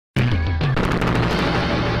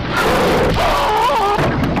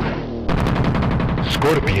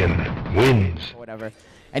Scorpion wins. Or whatever.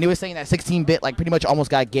 And he was saying that 16-bit like pretty much almost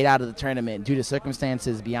got get out of the tournament due to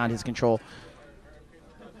circumstances beyond his control.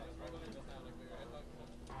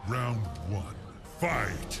 Round 1,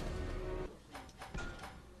 fight!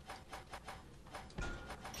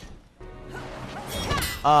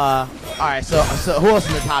 Alright, so who else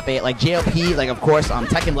in the top 8? Like JLP, like of course,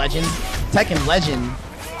 Tekken Legend. Tekken Legend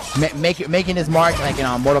making his mark like in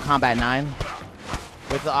Mortal Kombat 9.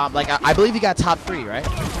 With like I believe he got top 3, right?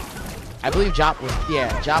 I believe Jop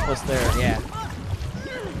was third, yeah.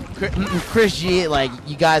 Chris G, like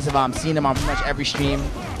you guys have seen him on pretty much every stream.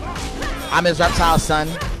 I'm his reptile son.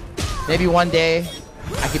 Maybe one day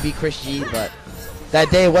I could be Chris G, but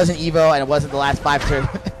that day it wasn't Evo and it wasn't the last 5 turns.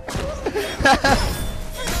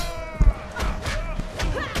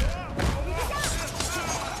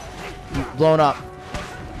 Blown up.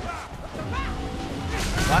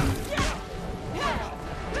 What?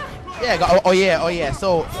 Yeah. Oh yeah.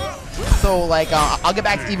 So like I'll get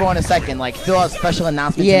back to Evo in a second. Like still a special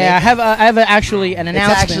announcement. Yeah, I have actually an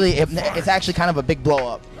announcement. It's actually kind of a big blow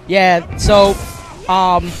up. Yeah. So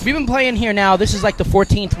we've been playing here now. This is like the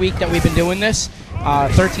 14th week that we've been doing this.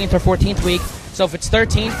 13th or 14th week. So if it's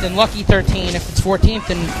 13th, then lucky 13. If it's 14th,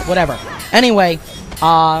 then whatever. Anyway,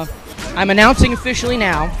 I'm announcing officially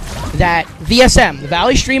now that VSM, the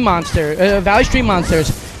Valley Stream Monsters,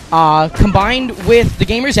 combined with the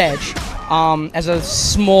Gamer's Edge, as a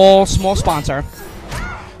small sponsor,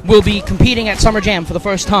 will be competing at Summer Jam for the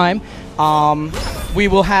first time. We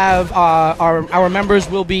will have our members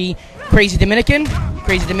will be Crazy Dominican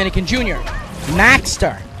Jr.,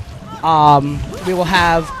 Maxter. We will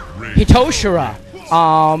have Hitoshira.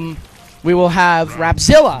 We will have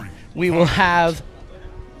Rapzilla. We will have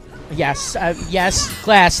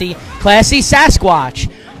Classy Sasquatch.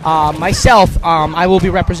 Myself, I will be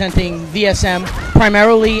representing VSM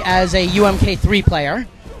primarily as a UMK3 player.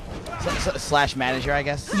 Slash manager, I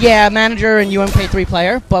guess? Yeah, manager and UMK3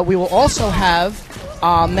 player. But we will also have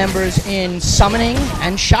members in Summoning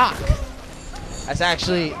and Shock. That's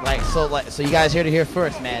actually, so you guys heard it here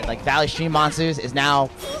first, man. Like, Valley Stream Monsters is now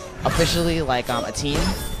officially, like, a team.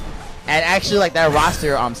 And actually, like, that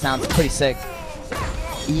roster sounds pretty sick.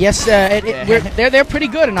 Yes, they're pretty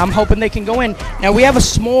good, and I'm hoping they can go in. Now we have a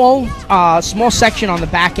small section on the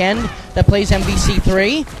back end that plays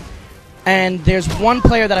MVC3, and there's one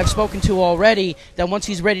player that I've spoken to already that once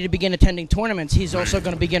he's ready to begin attending tournaments, he's also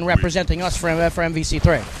going to begin representing us for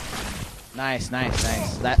MVC3. Nice.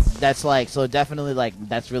 That's like, so definitely like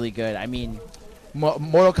that's really good. I mean,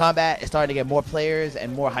 Mortal Kombat is starting to get more players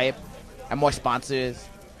and more hype and more sponsors.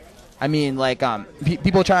 I mean, like,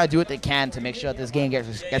 people try to do what they can to make sure that this game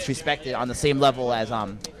gets respected on the same level as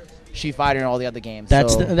Street Fighter and all the other games.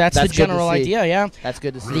 That's the general idea, yeah. That's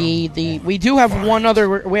good to see. We do have one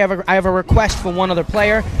other. I have a request for one other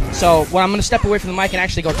player. So I'm going to step away from the mic and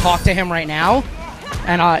actually go talk to him right now.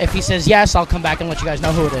 And if he says yes, I'll come back and let you guys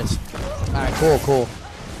know who it is. All right, cool.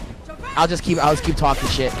 I'll just keep talking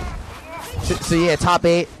shit. So yeah, top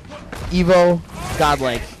 8, Evo,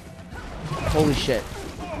 Godlike. Holy shit.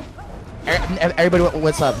 Everybody,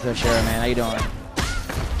 what's up, Sure, man? How you doing?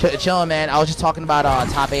 Chilling, man. I was just talking about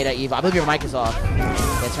top 8 at EVO. I believe your mic is off.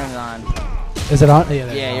 Yeah, turn it on. Is it on?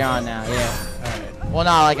 Yeah, you're on now. Yeah. All right. Well,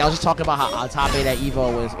 no, like I was just talking about how top 8 at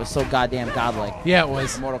EVO was so goddamn godlike. Yeah, it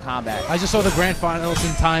was. Mortal Kombat. I just saw the grand finals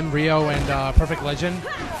in time, Rio and Perfect Legend.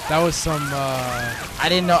 That was some. I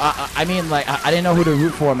didn't know. I mean, like I didn't know who to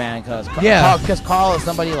root for, man. Because Carl is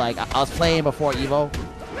somebody like I was playing before EVO.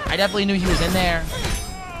 I definitely knew he was in there.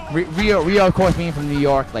 Rio, of course, being from New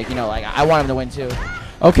York, like, you know, like I want him to win too.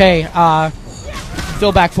 Okay,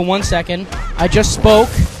 Phil, back for 1 second. I just spoke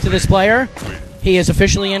to this player. He is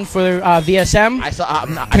officially in for VSM. I saw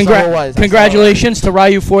who it was. Congratulations to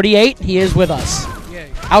Ryu48. He is with us. Yeah.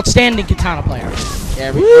 Outstanding katana player.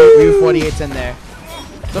 Yeah, Ryu48's in there.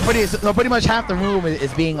 So pretty much half the room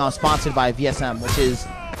is being sponsored by VSM, which is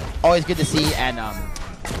always good to see. And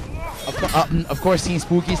of course, Team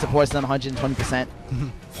Spooky supports them 120%.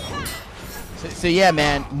 So yeah,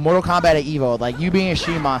 man, Mortal Kombat at EVO, like you being a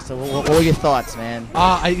stream monster, what were your thoughts, man?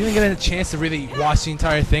 I didn't get a chance to really watch the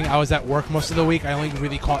entire thing. I was at work most of the week. I only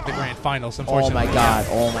really caught the grand finals, unfortunately.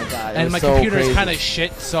 Oh my god! And my computer is kind of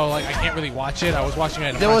shit, so like I can't really watch it. I was watching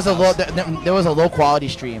it. At there was a low quality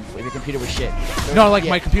stream if your computer was shit. No, like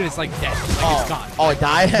my computer's like dead. Like it's gone. Oh, it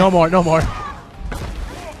died? No more.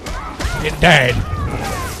 It died.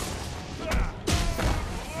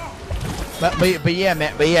 But yeah,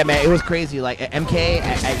 man, it was crazy. Like MK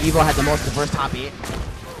at EVO had the most diverse top 8. It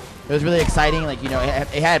was really exciting. Like, you know,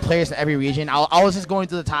 it had players from every region. I was just going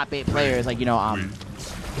through the top 8 players. Like, you know,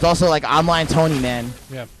 it's also like online Tony, man.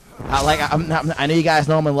 Yeah. I know you guys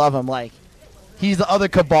know him and love him. Like, he's the other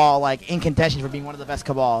Cabal, like, in contention for being one of the best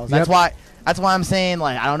Cabals. That's why I'm saying,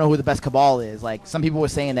 like, I don't know who the best Cabal is. Like, some people were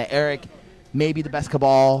saying that Eric may be the best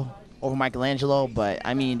Cabal over Michelangelo, but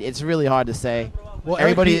I mean, it's really hard to say. Well,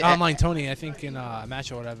 everybody Eric beat online Tony, I think, in a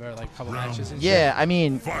match or whatever, like a couple matches. And yeah, shit. I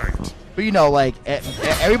mean, but you know, like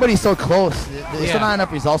everybody's so close. There's still not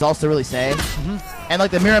enough results to really say. And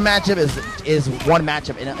like the mirror matchup is one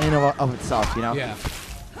matchup in and of itself, you know. Yeah.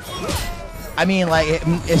 I mean, like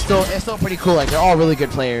it's still pretty cool. Like they're all really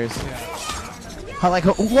good players. Yeah. Like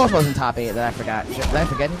who else was in top 8 that I forgot? Did I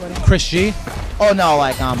forget anybody? Chris G. Oh no,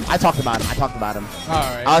 like I talked about him. All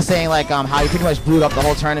right. I was saying like how he pretty much blew up the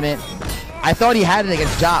whole tournament. I thought he had it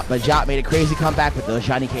against Jop, but Jop made a crazy comeback with those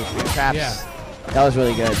Johnny Cage traps. Yeah. That was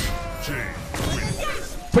really good.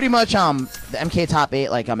 Pretty much the MK top 8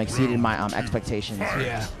 like exceeded my expectations.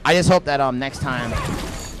 Yeah. I just hope that next time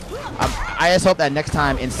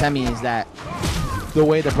in semis that the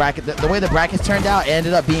way the brackets turned out, it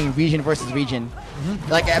ended up being region versus region.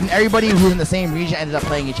 Like everybody who's in the same region ended up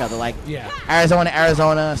playing each other. Like Arizona,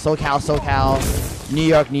 SoCal,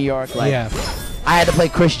 New York. Like I had to play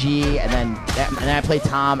Chris G, and then I played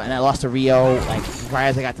Tom, and I lost to Rio. Like right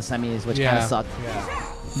as I got to semis, which kind of sucked.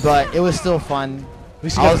 Yeah. But it was still fun.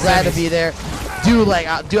 I was glad to be there, dude.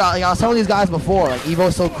 I was telling these guys before, like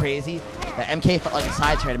Evo's so crazy that MK felt like a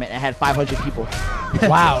side tournament and had 500 people.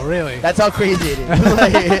 Wow, really? That's how crazy it is.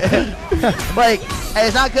 like, and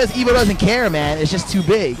it's not because Evo doesn't care, man. It's just too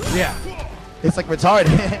big. Yeah. It's like retarded.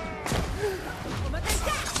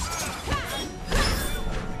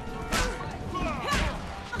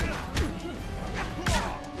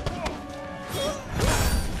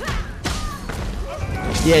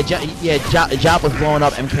 Jop was blowing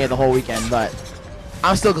up MK the whole weekend, but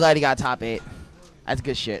I'm still glad he got top 8. That's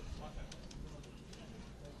good shit.